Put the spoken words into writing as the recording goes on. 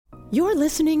You're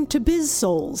listening to Biz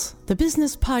Souls, the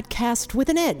business podcast with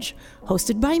an edge,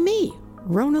 hosted by me,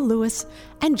 Rona Lewis,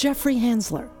 and Jeffrey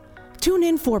Hansler. Tune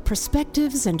in for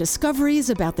perspectives and discoveries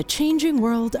about the changing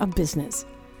world of business.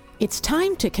 It's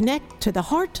time to connect to the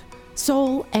heart,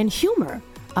 soul, and humor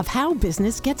of how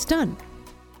business gets done.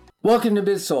 Welcome to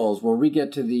Biz Souls, where we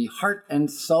get to the heart and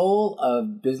soul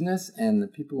of business and the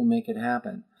people who make it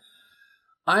happen.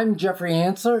 I'm Jeffrey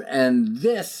Hansler, and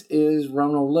this is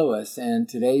Rona Lewis. And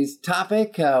today's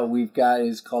topic we've got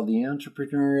is called the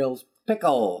entrepreneurial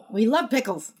pickle. We love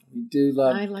pickles. We do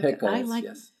love pickles.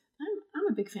 Yes. I'm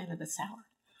a big fan of the sour.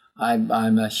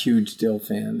 I'm a huge dill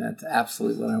fan. That's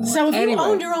absolutely what I want. So if you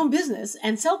owned your own business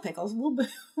and sell pickles, we'll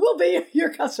be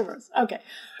your customers. Okay.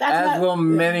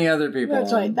 Many other people.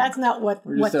 That's right. That's not what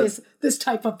this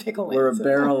type of pickle is. We're a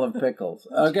barrel of pickles.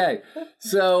 Okay.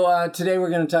 So today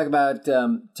we're going to talk about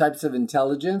types of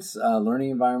intelligence, learning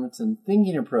environments, and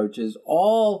thinking approaches,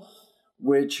 all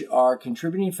which are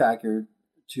contributing factor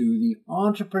to the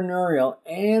entrepreneurial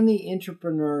and the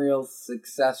entrepreneurial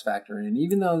success factor. And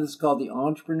even though this is called the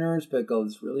entrepreneur's pickle,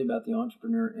 it's really about the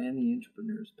entrepreneur and the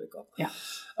entrepreneur's pickle. Yeah.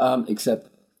 Except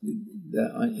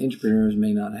the entrepreneurs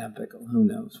may not have pickle. Who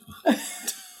knows?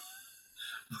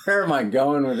 Where am I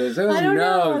going with this? I don't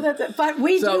know. But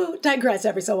we do digress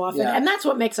every so often, and that's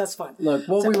what makes us fun. Look,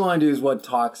 what we want to do is what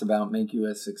talks about make you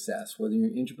a success, whether you're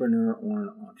an entrepreneur or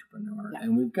an entrepreneur. Yeah.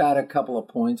 And we've got a couple of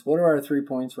points. What are our 3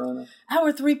 points, Rona?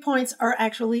 Our 3 points are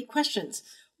actually questions.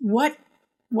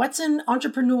 What's an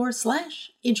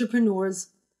entrepreneur/entrepreneur's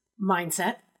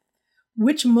mindset?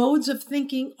 Which modes of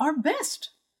thinking are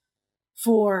best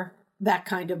for that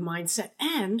kind of mindset?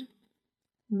 And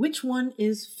which one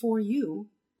is for you?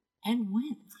 And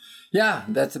when? Yeah,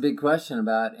 that's a big question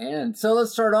about and. So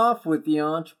let's start off with the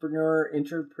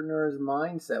entrepreneur's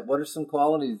mindset. What are some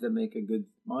qualities that make a good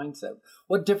mindset?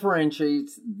 What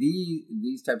differentiates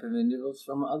these type of individuals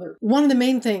from others? One of the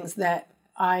main things that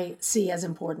I see as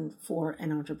important for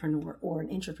an entrepreneur or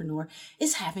an entrepreneur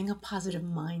is having a positive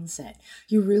mindset.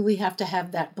 You really have to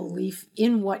have that belief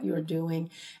in what you're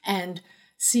doing and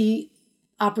see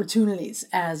opportunities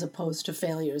as opposed to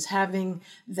failures, having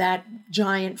that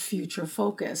giant future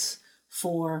focus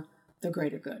for the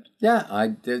greater good. Yeah,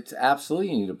 it's absolutely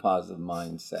you need a positive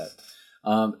mindset.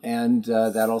 And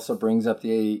that also brings up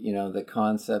the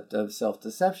concept of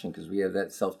self-deception, because we have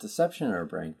that self-deception in our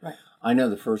brain. Right. I know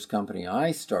the first company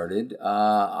I started,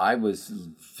 I was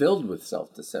filled with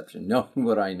self-deception. Knowing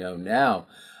what I know now,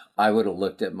 I would have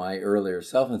looked at my earlier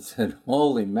self and said,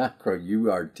 holy macro,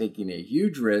 you are taking a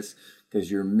huge risk because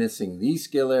you're missing these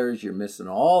skill areas, you're missing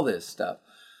all this stuff.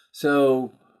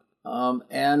 So,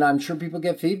 and I'm sure people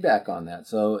get feedback on that.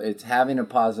 So it's having a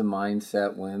positive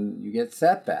mindset when you get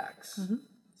setbacks. Mm-hmm.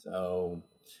 So,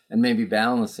 and maybe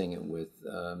balancing it with,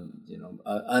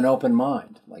 an open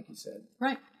mind, like you said.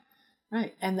 Right.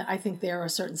 And I think there are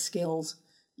certain skills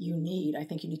you need. I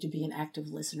think you need to be an active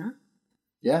listener.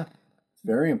 Yeah,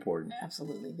 very important.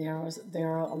 Absolutely. There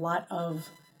are a lot of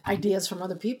ideas from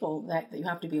other people that you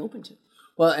have to be open to.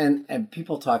 Well, and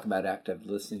people talk about active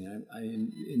listening.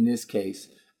 In this case,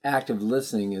 active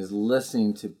listening is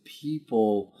listening to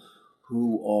people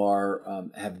who are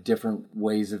have different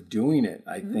ways of doing it.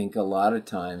 I think a lot of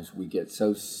times we get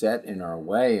so set in our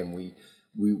way, and we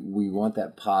want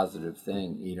that positive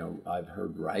thing. You know, I've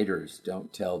heard writers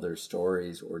don't tell their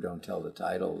stories or don't tell the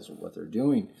titles or what they're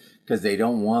doing because they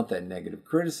don't want that negative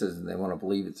criticism. They want to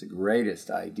believe it's the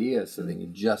greatest idea so they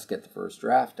can just get the first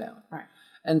draft down. Right.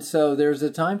 And so there's a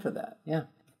time for that. Yeah.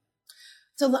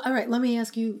 So, all right, let me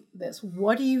ask you this.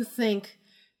 What do you think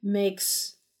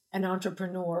makes an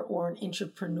entrepreneur or an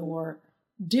entrepreneur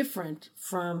different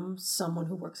from someone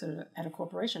who works at a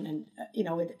corporation? And,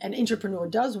 an entrepreneur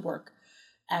does work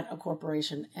at a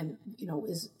corporation, and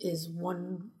is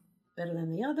one better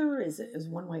than the other? Is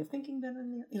one way of thinking better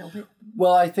than the other?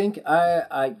 Well, I think it's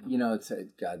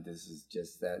God. This is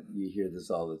just that you hear this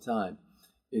all the time.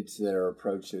 It's their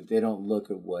approach to it. They don't look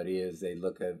at what is; they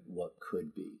look at what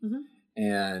could be,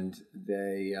 and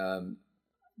they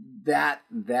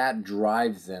that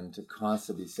drives them to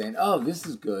constantly saying, "Oh, this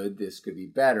is good. This could be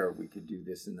better. We could do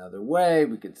this another way.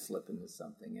 We could slip into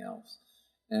something else."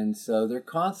 And so they're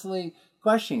constantly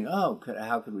questioning, how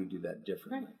could we do that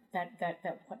differently? Right. That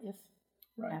what if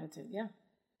attitude. Yeah,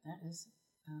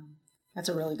 that's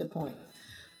a really good point.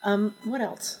 What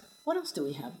else? What else do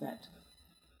we have that?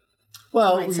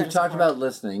 Well, you talked about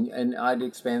listening, and I'd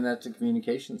expand that to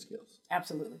communication skills.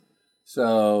 Absolutely.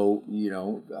 So,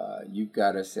 you've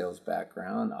got a sales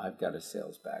background. I've got a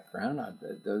sales background.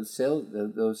 Those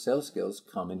sales skills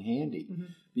come in handy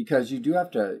because you do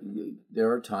have to. There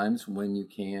are times when you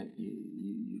can't.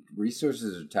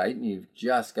 Resources are tight, and you've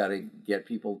just got to get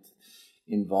people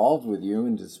involved with you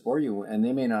and to support you, and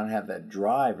they may not have that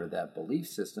drive or that belief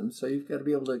system. So you've got to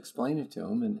be able to explain it to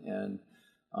them and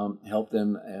help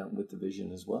them with the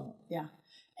vision as well. Yeah,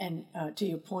 and to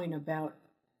your point about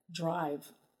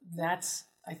drive. That's,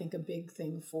 I think, a big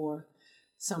thing for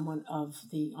someone of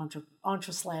the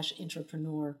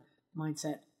entrepreneur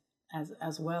mindset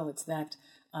as well. It's that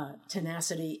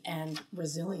tenacity and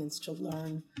resilience to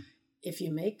learn. If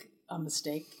you make a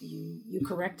mistake, you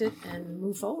correct it and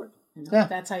move forward. Yeah.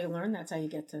 That's how you learn. That's how you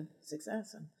get to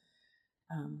success. And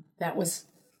that was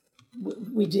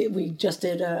we just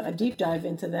did a deep dive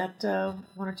into that 1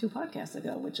 or 2 podcasts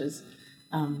ago, which is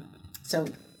so.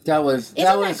 Isn't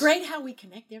that great how we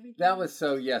connect everything? That was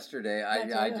so yesterday.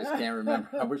 I just can't remember.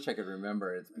 I wish I could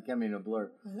remember. It's becoming a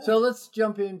blur. So let's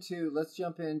jump into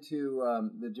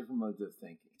the different modes of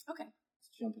thinking. Okay. Let's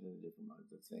jump into the different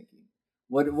modes of thinking.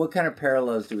 What kind of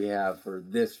parallels do we have for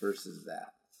this versus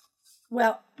that?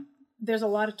 Well, there's a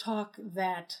lot of talk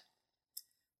that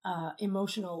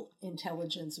emotional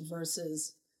intelligence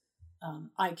versus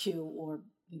IQ or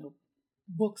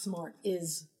book smart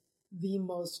is the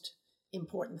most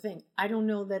important thing. I don't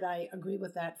know that I agree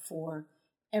with that for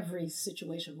every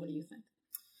situation. What do you think?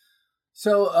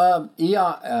 So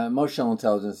EI, emotional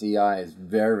intelligence, EI, is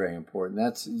very, very important.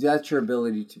 That's your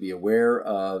ability to be aware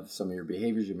of some of your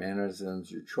behaviors, your mannerisms,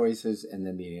 your choices, and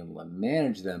then being able to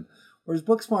manage them. Whereas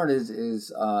book smart is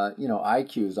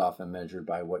IQ is often measured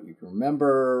by what you can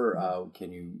remember.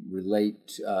 Can you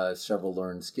relate several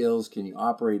learned skills? Can you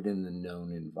operate in the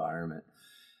known environment?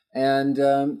 And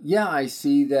I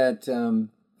see that,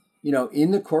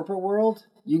 in the corporate world,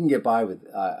 you can get by with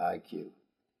IQ.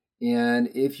 And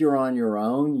if you're on your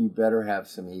own, you better have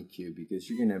some EQ because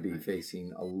you're going to be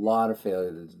facing a lot of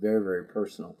failure that's very, very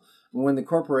personal. And when the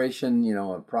corporation,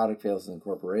 a product fails in the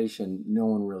corporation, no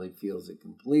one really feels it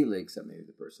completely except maybe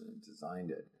the person who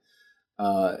designed it.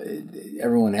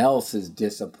 Everyone else is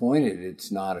disappointed.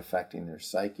 It's not affecting their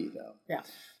psyche, though. Yeah.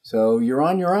 So you're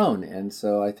on your own. And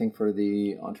so I think for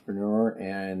the entrepreneur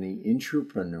and the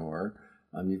intrapreneur,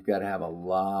 you've got to have a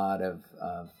lot of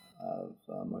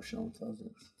emotional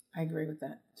intelligence. I agree with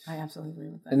that. I absolutely agree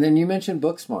with that. And then you mentioned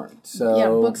book smart. So yeah,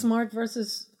 book smart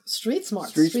versus street smart.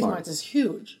 Street smart is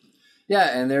huge.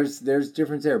 Yeah, and there's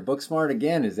difference there. Book smart,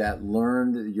 again, is that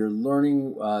you're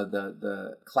learning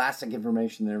the classic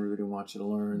information that everybody wants you to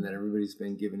learn, that everybody's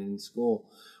been given in school.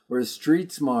 Whereas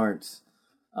street smarts,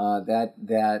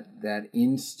 that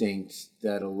instinct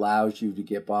that allows you to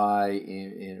get by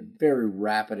in a very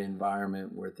rapid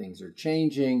environment where things are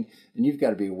changing, and you've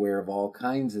got to be aware of all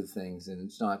kinds of things, and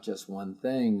it's not just one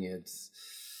thing. It's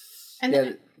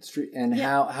how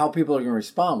people are going to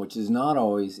respond, which is not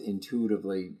always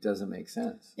intuitively doesn't make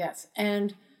sense. Yes,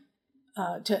 and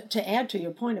to add to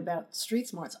your point about street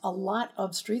smarts, a lot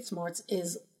of street smarts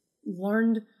is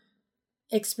learned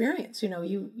experience.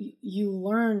 You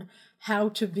learn how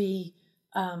to be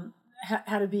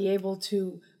able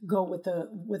to go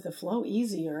with the flow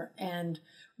easier and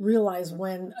realize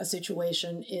when a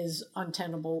situation is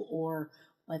untenable or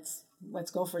let's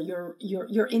go for your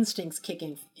instincts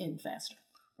kicking in faster.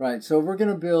 Right. So if we're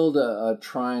going to build a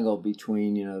triangle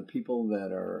between people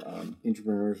that are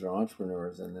entrepreneurs or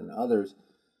entrepreneurs and then others,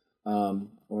 or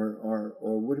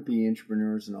would it be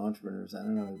entrepreneurs and entrepreneurs? I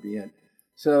don't know. It'd be it.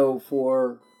 So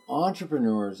for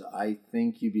entrepreneurs, I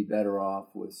think you'd be better off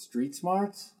with street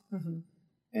smarts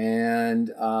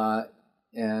and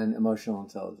emotional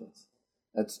intelligence.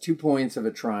 That's 2 points of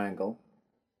a triangle.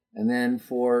 And then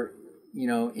for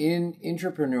in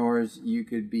entrepreneurs, you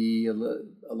could be a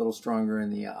little stronger in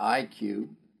the IQ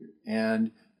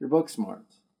and your book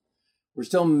smarts. We're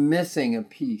still missing a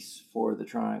piece for the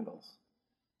triangles.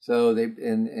 So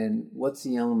and what's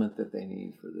the element that they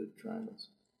need for the triangles?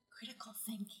 Critical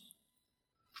thinking.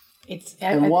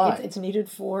 Why? It's needed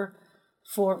for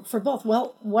both.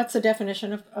 Well, what's the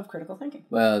definition of critical thinking?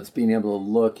 Well, it's being able to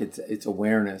look. It's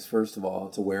awareness. First of all,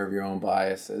 it's aware of your own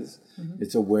biases.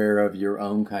 It's aware of your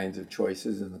own kinds of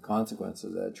choices and the consequences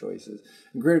of that choices.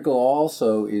 And critical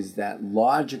also is that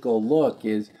logical look.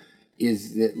 Is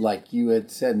that, like you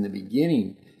had said in the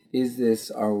beginning? Is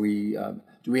this? Are we?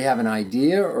 Do we have an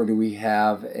idea or do we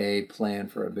have a plan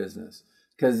for a business?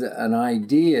 Because an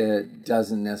idea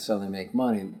doesn't necessarily make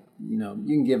money. You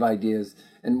can give ideas,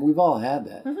 and we've all had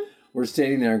that. We're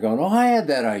sitting there going, "Oh, I had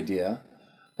that idea,"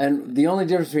 and the only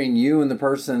difference between you and the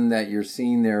person that you're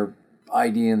seeing their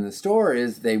idea in the store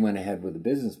is they went ahead with a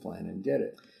business plan and did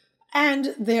it.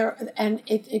 And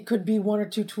it could be one or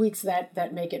two tweaks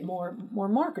that make it more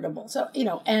marketable. So,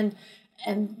 and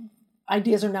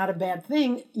ideas are not a bad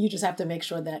thing. You just have to make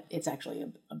sure that it's actually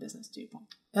a business, to your point.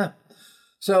 Yeah.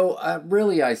 So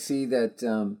really, I see that.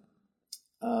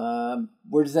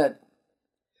 Where does that?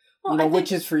 Well,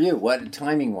 which is for you? What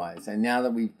timing wise? And now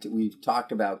that we've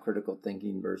talked about critical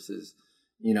thinking versus,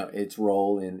 its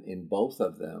role in both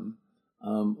of them.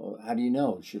 How do you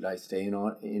know? Should I stay an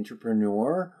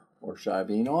entrepreneur or should I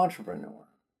be an entrepreneur?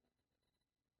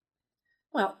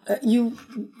 Well, you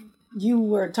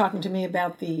were talking to me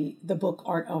about the book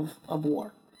Art of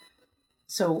War.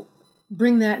 So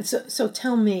bring that. So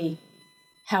tell me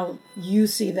how you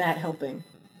see that helping.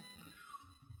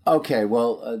 Okay.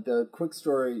 Well, the quick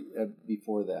story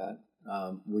before that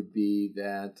would be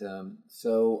that.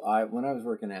 When I was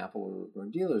working at Apple, we were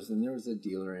dealers, and there was a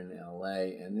dealer in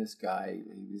LA, and this guy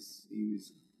he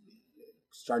was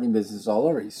starting business all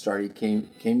over. Came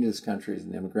to this country as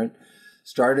an immigrant.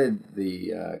 Started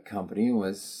the company and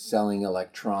was selling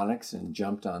electronics and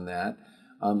jumped on that.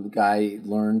 The guy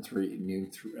learned knew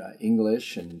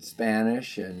English and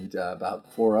Spanish and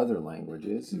about 4 other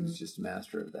languages. He was just a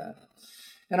master of that.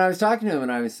 And I was talking to him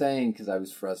and I was saying, because I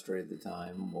was frustrated at the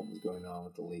time, what was going on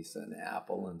with Lisa and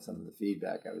Apple and some of the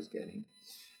feedback I was getting.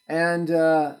 And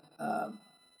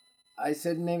I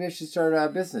said, maybe I should start a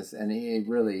business. And he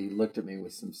really looked at me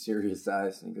with some serious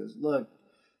eyes and he goes, look,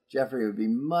 Jeffrey, it would be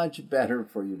much better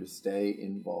for you to stay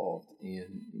involved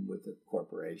with a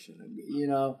corporation.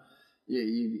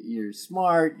 You're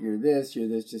smart, you're this,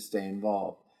 just stay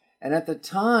involved. And at the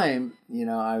time,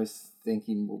 I was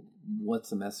thinking, well, what's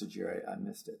the message here? I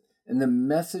missed it. And the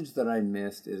message that I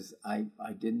missed is I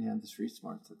didn't have the street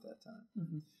smarts at that time.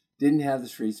 Mm-hmm. Didn't have the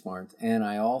street smarts, and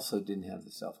I also didn't have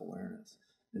the self-awareness.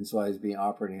 And so I was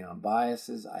operating on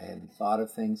biases. I hadn't thought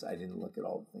of things. I didn't look at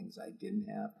all the things I didn't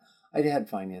have. I had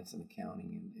finance and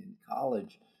accounting in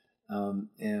college,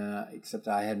 except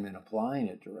I hadn't been applying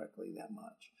it directly that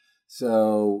much.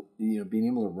 So, being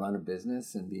able to run a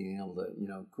business and being able to,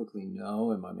 quickly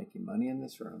know, am I making money in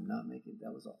this or am I not making,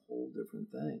 that was a whole different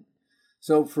thing.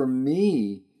 So for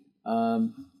me, I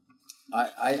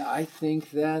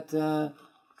think that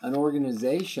an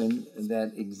organization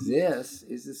that exists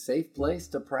is a safe place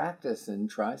to practice and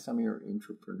try some of your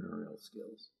entrepreneurial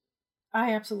skills.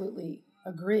 I absolutely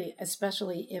agree,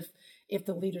 especially if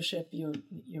the leadership,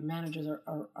 your managers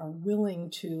are willing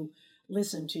to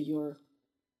listen to your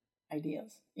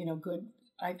ideas. Good.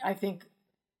 I think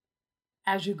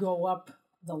as you go up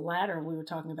the ladder, we were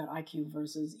talking about IQ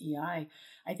versus EI.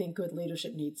 I think good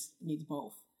leadership needs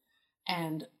both,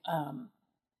 and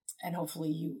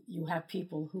hopefully you have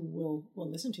people who will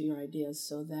listen to your ideas,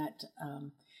 so that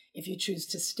if you choose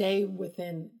to stay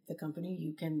within the company,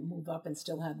 you can move up and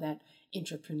still have that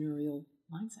entrepreneurial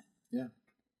mindset. Yeah.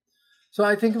 So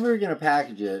I think if we're going to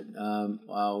package it,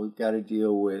 we've got to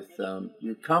deal with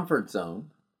your comfort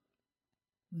zone.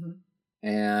 Mm-hmm.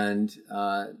 And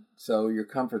so your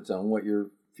comfort zone, what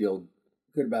you feel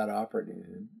good about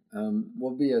operating in,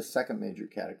 will be a second major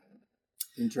category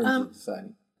in terms of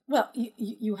deciding. Well,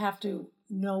 you have to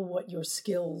know what your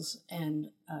skills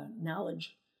and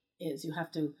knowledge is. You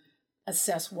have to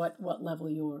assess what level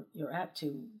you're at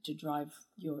to drive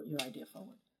your idea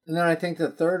forward. And then I think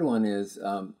the third one is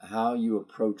how you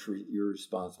approach your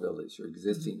responsibilities, your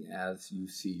existing as you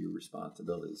see your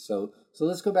responsibilities. So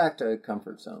let's go back to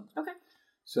comfort zone. Okay.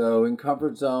 So in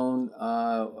comfort zone,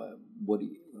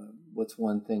 what's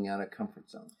one thing out of comfort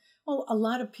zone? Well, a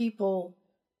lot of people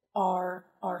are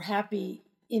happy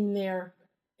in their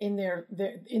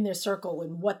circle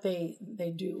and what they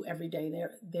do every day.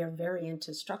 They're very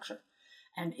into structure,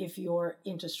 and if you're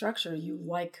into structure, you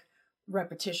like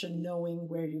repetition, knowing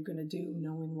where you're going to do,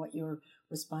 knowing what your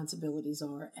responsibilities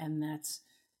are, and that's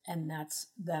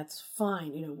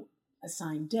fine.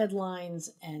 Assign deadlines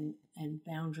and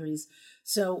boundaries.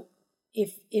 So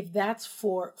if that's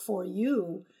for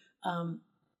you,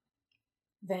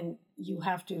 then you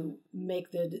have to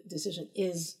make the decision: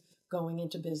 is going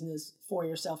into business for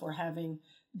yourself or having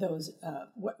those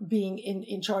being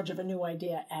in charge of a new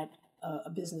idea at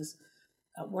a business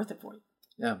worth it for you?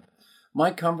 Yeah. My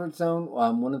comfort zone,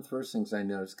 one of the first things I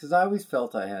noticed, because I always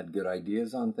felt I had good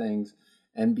ideas on things,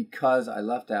 and because I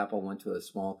left Apple, went to a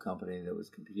small company that was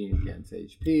competing against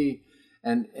HP,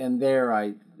 and there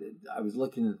I was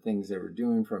looking at things they were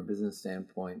doing from a business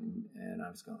standpoint, and I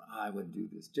was going, I would do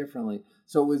this differently.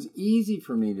 So it was easy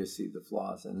for me to see the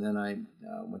flaws, and then I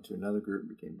went to another group and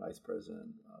became vice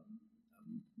president of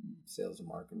sales and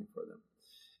marketing for them.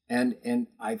 And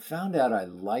I found out I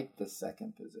liked the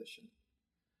second position.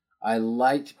 I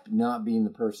liked not being the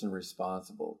person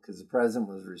responsible, because the president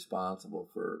was responsible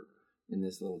for, in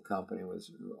this little company,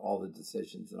 was all the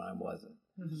decisions, and I wasn't.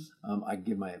 I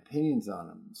give my opinions on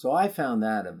them. So I found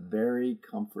that a very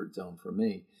comfort zone for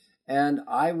me. And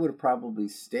I would have probably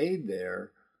stayed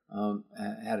there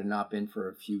had it not been for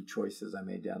a few choices I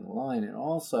made down the line. And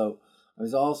also, I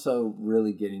was also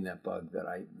really getting that bug that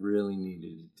I really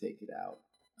needed to take it out,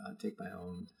 take my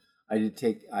own.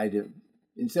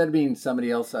 Instead of being somebody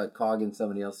else, a cog in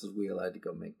somebody else's wheel, I had to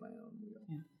go make my own wheel.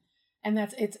 Yeah. And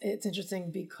it's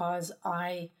interesting because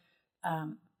I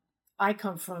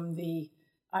come from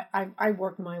I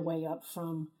worked my way up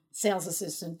from sales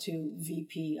assistant to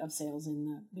VP of sales in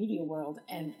the media world.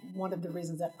 And one of the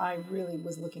reasons that I really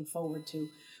was looking forward to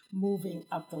moving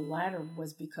up the ladder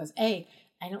was because A,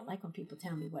 I don't like when people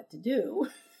tell me what to do.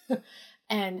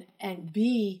 and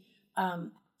B,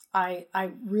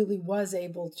 I really was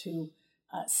able to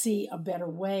see a better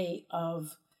way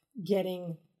of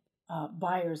getting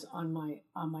buyers on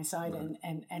my side,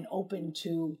 right, and open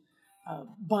to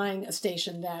buying a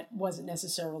station that wasn't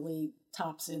necessarily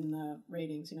tops in the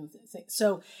ratings,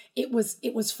 So it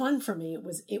was fun for me.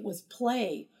 It was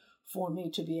play for me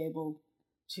to be able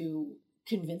to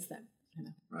convince them.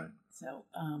 Right.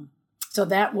 So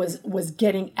that was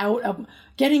getting out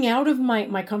of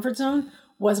my comfort zone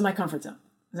was my comfort zone.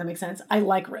 Does that make sense? I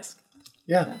like risk.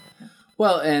 Yeah.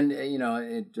 Well, and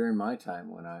during my time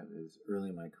when I was early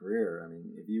in my career, I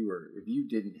mean, if you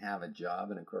didn't have a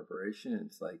job in a corporation,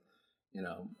 it's like,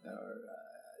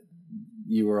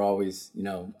 you were always,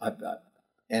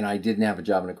 and I didn't have a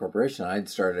job in a corporation. I'd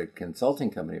started a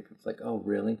consulting company. It's like, oh,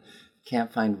 really?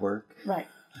 Can't find work? Right.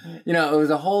 It was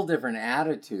a whole different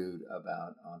attitude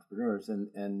about entrepreneurs, and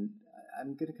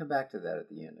I'm going to come back to that at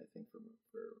the end, I think, for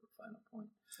a final point.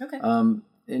 Okay.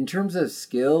 In terms of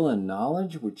skill and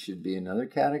knowledge, which should be another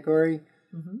category,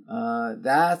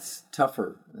 that's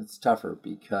tougher. It's tougher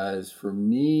because for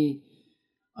me,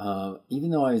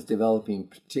 even though I was developing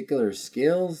particular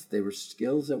skills, they were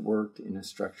skills that worked in a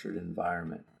structured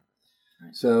environment.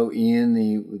 Right. So in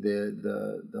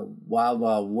the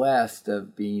wild west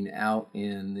of being out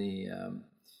in the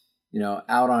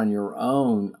out on your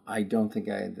own, I don't think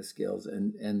I had the skills.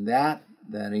 And that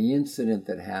incident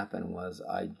that happened was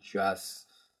I just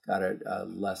got a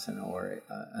lesson or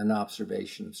an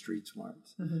observation of street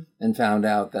smarts, and found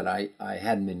out that I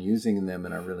hadn't been using them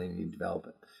and I really need to develop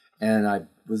it. And I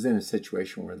was in a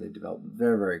situation where they developed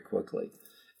very, very quickly.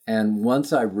 And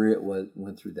once I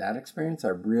went through that experience, I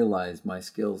realized my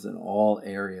skills in all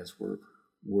areas were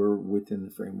within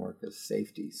the framework of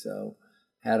safety. So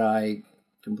had I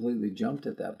completely jumped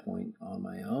at that point on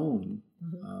my own,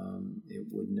 it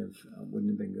wouldn't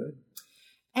have been good.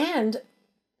 And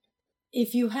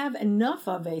if you have enough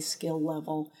of a skill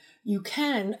level, you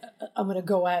can, I'm going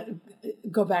to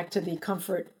go back to the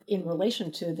comfort in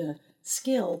relation to the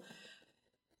skill.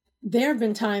 There have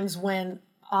been times when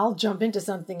I'll jump into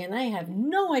something and I have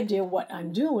no idea what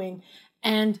I'm doing,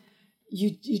 and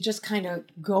you just kind of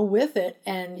go with it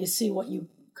and you see what you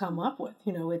come up with.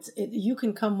 You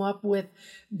can come up with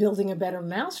building a better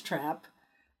mousetrap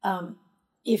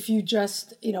if you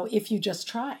just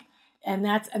try, and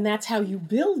that's how you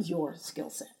build your skill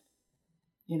set.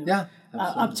 Yeah,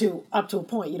 up to a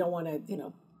point. You don't want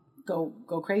to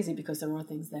go crazy because there are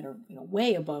things that are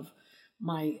way above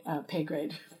my pay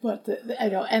grade, but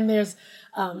and there's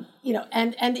and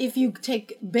if you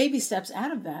take baby steps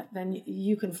out of that, then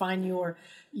you can find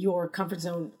your comfort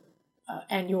zone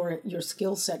and your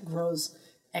skill set grows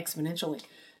exponentially.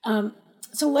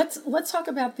 So let's talk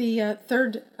about the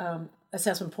third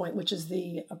assessment point, which is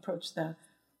the approach, the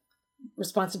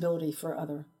responsibility for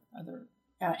other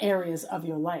areas of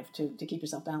your life to keep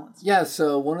yourself balanced. Yeah.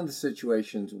 So one of the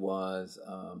situations was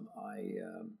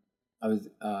I was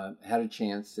had a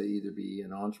chance to either be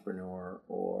an entrepreneur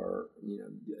or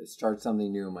start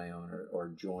something new on my own or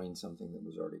join something that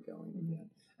was already going again.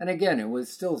 And again, it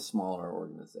was still a smaller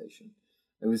organization.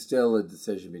 It was still a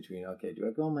decision between, okay, do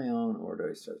I go on my own or do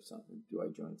I start something? Do I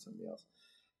join somebody else?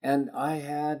 And I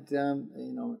had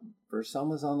first son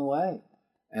was on the way,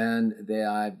 and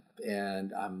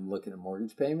I'm looking at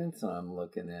mortgage payments, and I'm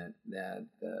looking at that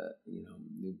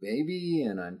new baby,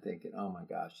 and I'm thinking, oh my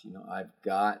gosh, I've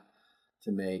got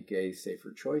to make a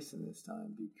safer choice in this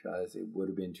time because it would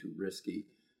have been too risky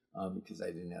because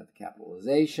I didn't have the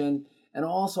capitalization. And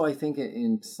also I think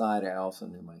inside I also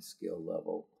knew my skill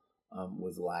level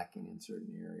was lacking in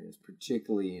certain areas,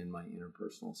 particularly in my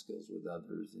interpersonal skills with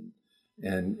others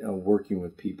and working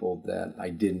with people that I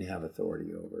didn't have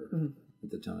authority over at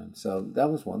the time. So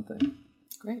that was one thing.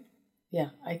 Great.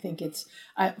 Yeah, I think it's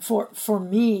for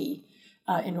me,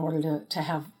 in order to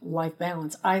have life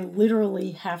balance. I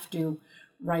literally have to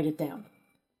write it down.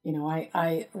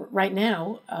 I right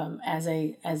now, as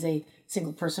a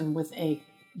single person with a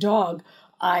dog,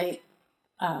 I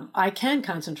can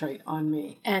concentrate on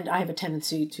me, and I have a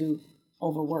tendency to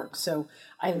overwork. So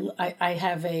I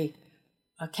have a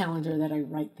calendar that I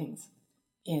write things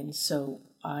in. So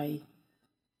I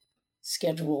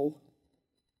schedule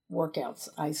workouts,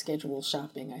 I schedule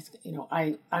shopping.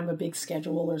 I'm a big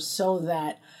scheduler, so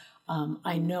that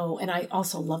I know, and I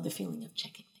also love the feeling of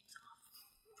checking things off.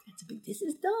 This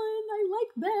is done. I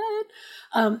like that.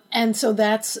 And so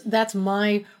that's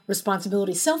my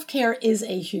responsibility. Self-care is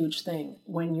a huge thing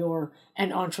when you're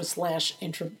an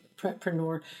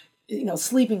entrepreneur.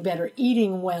 Sleeping better,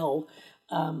 eating well,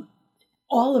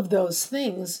 all of those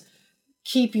things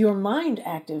keep your mind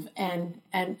active and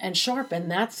sharp,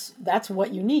 and that's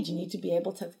what you need. You need to be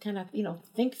able to kind of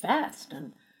think fast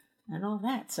and all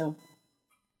that. So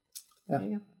yeah. There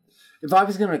you go. If I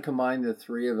was going to combine the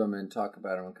three of them and talk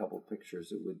about them in a couple of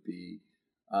pictures, it would be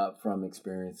from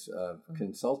experience of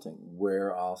consulting,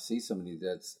 where I'll see somebody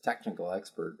that's technical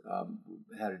expert,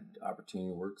 had an opportunity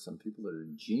to work with some people that are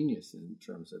genius in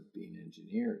terms of being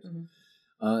engineers.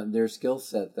 Mm-hmm. Their skill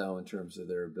set, though, in terms of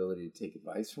their ability to take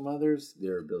advice from others,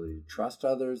 their ability to trust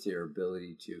others, their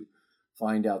ability to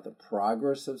find out the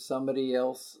progress of somebody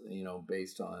else,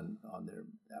 based on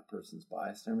that person's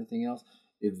bias and everything else.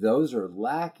 If those are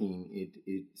lacking,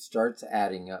 it starts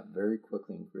adding up very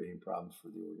quickly and creating problems for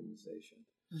the organization.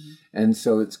 Mm-hmm. And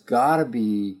so it's got to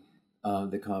be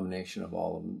the combination of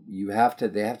all of them. They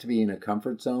have to be in a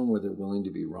comfort zone where they're willing to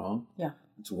be wrong. Yeah,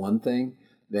 it's one thing.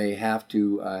 They have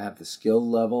to have the skill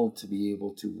level to be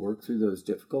able to work through those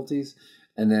difficulties.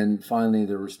 And then finally,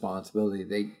 the responsibility.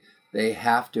 They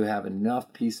have to have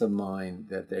enough peace of mind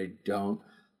that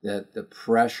that the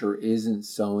pressure isn't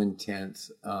so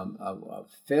intense of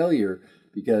failure,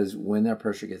 because when that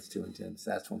pressure gets too intense,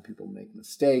 that's when people make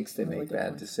mistakes, they make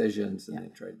bad decisions, and they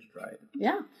try to try it.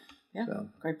 Yeah. So.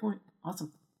 Great point.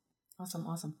 Awesome. All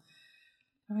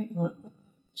right.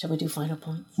 Shall we do final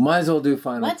points? Might as well do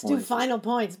final points. Let's do final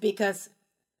points, because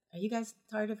are you guys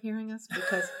tired of hearing us?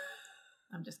 Because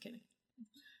I'm just kidding.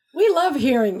 We love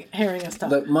hearing us talk.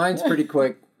 Look, mine's pretty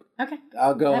quick. Okay.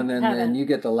 I'll go, and then you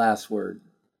get the last word.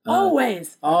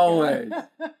 Always.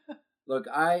 Look,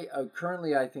 I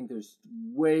currently think there's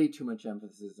way too much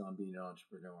emphasis on being an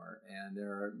entrepreneur, and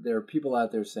there are people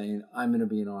out there saying, "I'm going to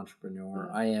be an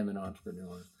entrepreneur. I am an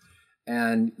entrepreneur,"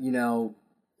 and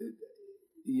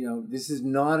this is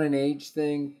not an age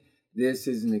thing. This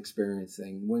is an experience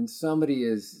thing. When somebody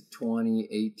is 20,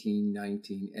 18,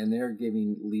 19, and they're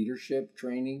giving leadership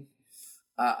training,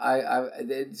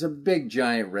 it's a big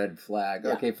giant red flag.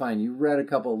 Yeah. Okay, fine. You read a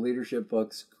couple of leadership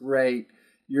books. Great.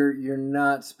 You're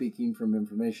not speaking from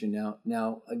information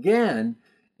now. Again,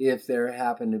 if there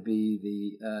happen to be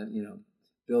the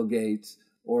Bill Gates,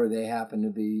 or they happen to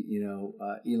be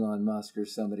Elon Musk or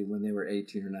somebody when they were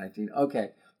 18 or 19.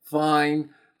 Okay, fine.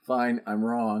 I'm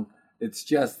wrong. It's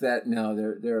just that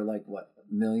there are like what,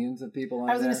 millions of people on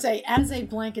there? I was going to say, as a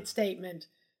blanket statement.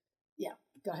 Yeah,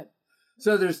 go ahead.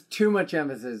 So there's too much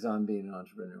emphasis on being an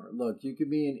entrepreneur. Look, you can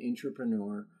be an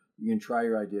intrapreneur. You can try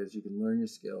your ideas. You can learn your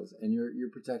skills, and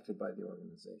you're protected by the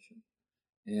organization.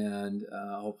 And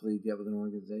hopefully, you get with an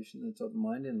organization that's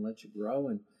open-minded and lets you grow.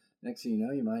 And next thing you know,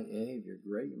 if you're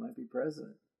great, you might be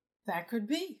president. That could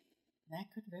be. That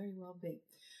could very well be.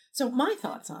 So my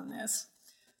thoughts on this,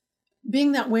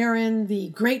 being that we're in the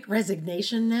Great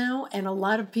Resignation now, and a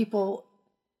lot of people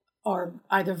are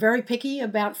either very picky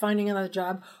about finding another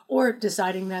job or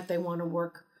deciding that they want to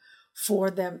work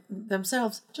for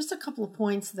themselves. Just a couple of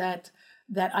points that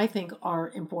I think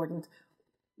are important.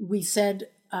 We said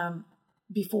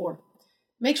before,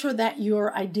 make sure that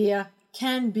your idea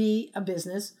can be a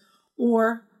business,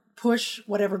 or push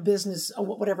whatever business or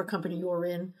whatever company you're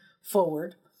in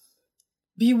forward.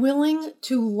 Be willing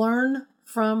to learn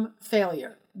from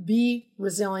failure. Be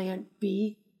resilient,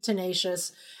 be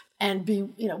tenacious, and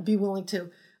be willing to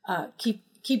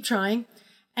keep trying,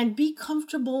 and be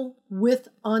comfortable with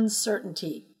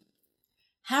uncertainty.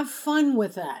 Have fun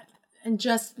with that, and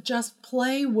just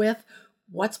play with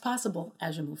what's possible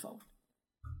as you move forward.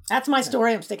 That's my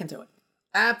story. I'm sticking to it.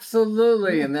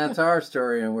 Absolutely, and that's our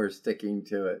story, and we're sticking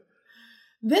to it.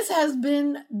 This has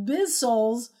been Biz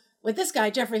Souls with this guy,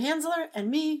 Jeffrey Hansler,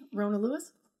 and me, Rona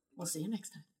Lewis. We'll see you next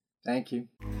time. Thank you.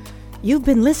 You've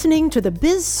been listening to the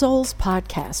Biz Souls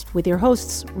podcast with your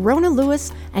hosts, Rona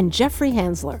Lewis and Jeffrey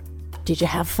Hansler. Did you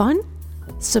have fun?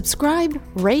 Subscribe,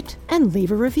 rate, and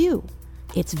leave a review.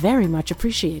 It's very much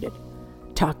appreciated.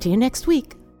 Talk to you next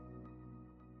week.